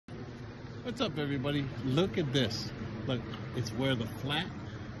What's up, everybody? Look at this. Look, it's where the flat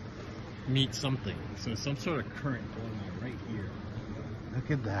meets something. So some sort of current going on right here. Look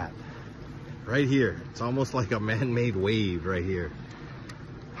at that. Right here. It's almost like a man-made wave right here.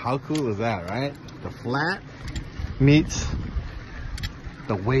 How cool is that, right? The flat meets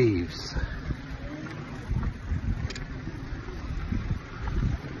the waves.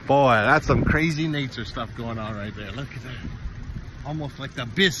 Boy, that's some crazy nature stuff going on right there. Look at that. Almost like the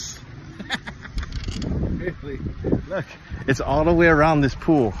abyss. Really? Look, it's all the way around this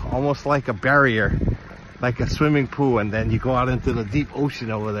pool, almost like a barrier, like a swimming pool, and then you go out into the deep ocean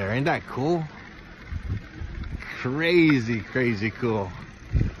over there. Ain't that cool? Crazy, crazy cool.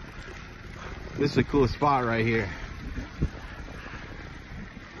 This is a cool spot right here.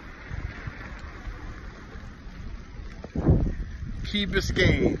 Key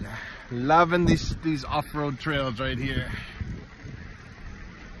Biscayne. Loving these off-road trails right here.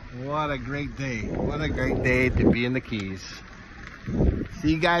 What a great day. What a great day to be in the Keys.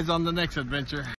 See you guys on the next adventure.